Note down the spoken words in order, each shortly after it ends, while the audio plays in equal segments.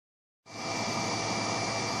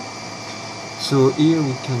So here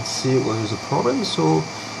we can see what is the problem. So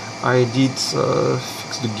I did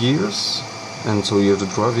fix the gears, and so you have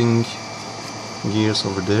the driving gears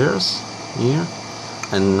over there, here,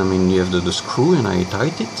 and I mean you have the screw, and I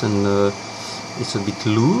tightened it, and it's a bit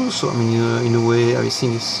loose. So I mean in a way I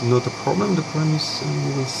think it's not a problem. The problem is,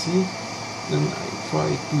 you will see, then I try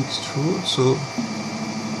to extrude. So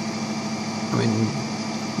I mean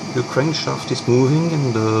the crankshaft is moving,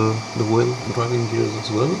 and the wheel driving gears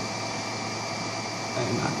as well.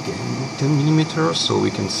 And again 10 millimeters, so we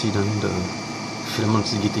can see then the filament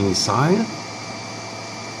is getting inside.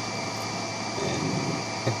 And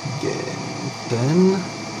again 10.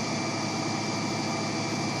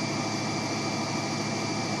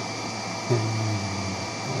 And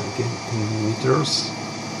again 10 millimeters.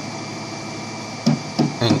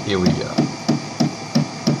 And here we are.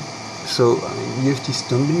 So I mean, we have this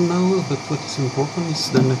tumbling now, but what is important is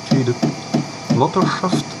then actually the motor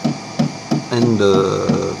shaft and I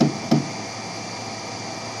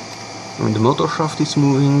mean the motor shaft is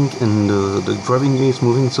moving, and the driving gear is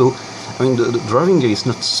moving. So I mean the driving gear is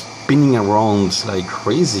not spinning around like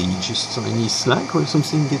crazy, just I mean it's like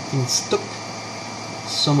something getting stuck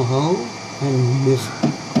somehow, and we have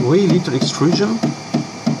very little extrusion.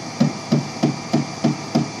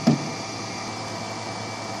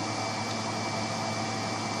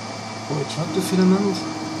 Retract the filament,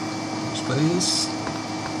 space.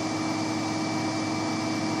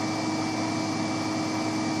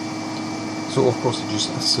 So of course it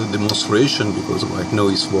just as a demonstration, because right now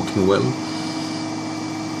it's working well.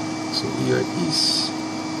 So here is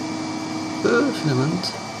the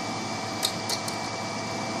filament,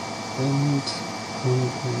 and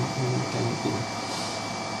here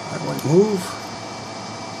I will move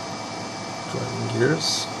driving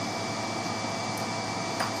gears.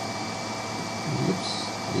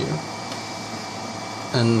 Here,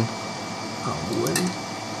 and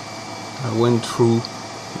I went through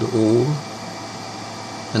the hole,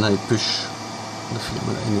 and I push the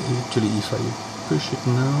filament, and actually if I push it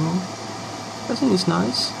now, I think it's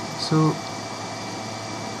nice. So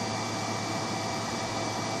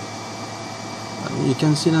you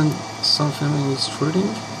can see that some filament is extruding,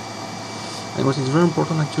 and what is very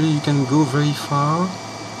important, actually you can go very far,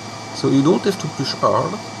 so you don't have to push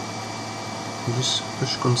hard. You just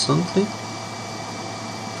push constantly.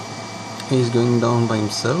 He's going down by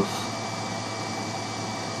himself,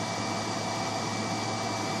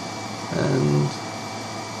 and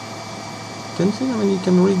you can see, I mean, you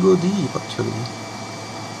can really go deep actually.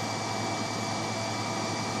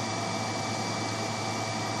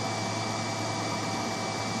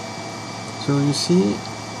 So you see,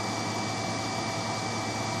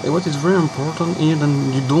 what is very important here,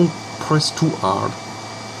 then you don't press too hard.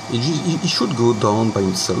 It should go down by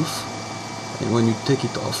himself, and when you take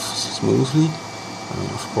it off smoothly, I mean,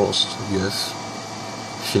 of course you have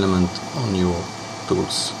filament on your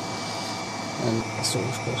tools, and so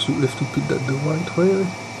of course you have to put that the right way,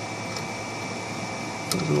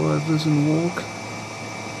 otherwise it doesn't work.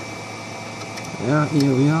 Yeah,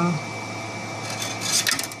 here we are.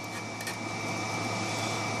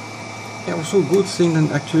 Yeah, also good thing,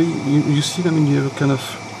 and actually you see, I mean, you have a kind of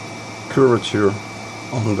curvature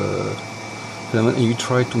on the filament, and you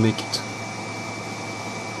try to make it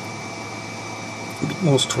a bit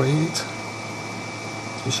more straight,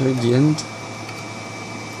 especially at the end.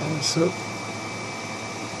 And so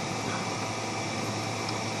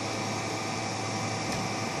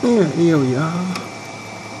here we are,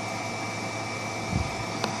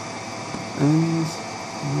 and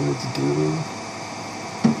let's go.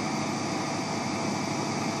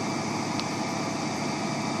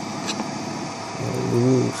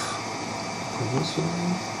 Remove this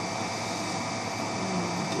one.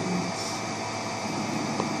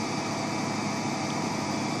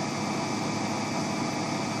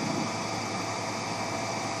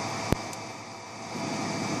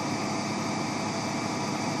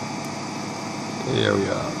 Here we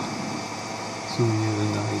are. So we have a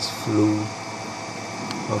nice flow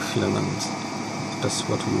of filament. That's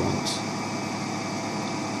what we want.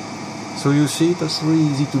 So you see, that's really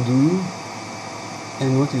easy to do.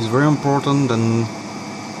 And what is very important, then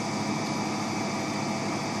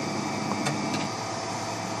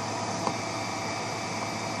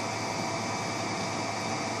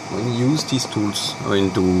when you use these tools, I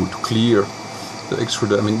mean to clear the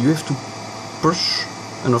extruder, I mean you have to push,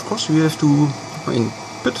 and of course you have to, I mean,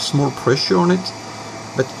 put small pressure on it,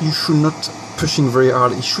 but you should not pushing very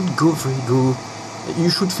hard. It should go you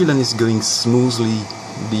should feel that it's going smoothly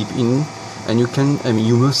deep in, and you can, I mean,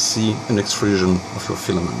 you must see an extrusion of your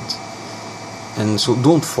filament. and so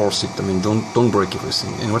don't force it. I mean, don't break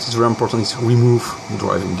everything. And what is very important is remove the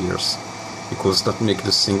driving gears, because that makes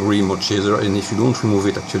the thing really much easier. And if you don't remove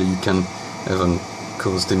it, actually you can even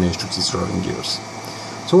cause damage to these driving gears.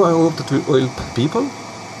 So I hope that will help people,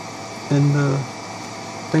 and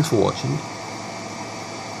thanks for watching.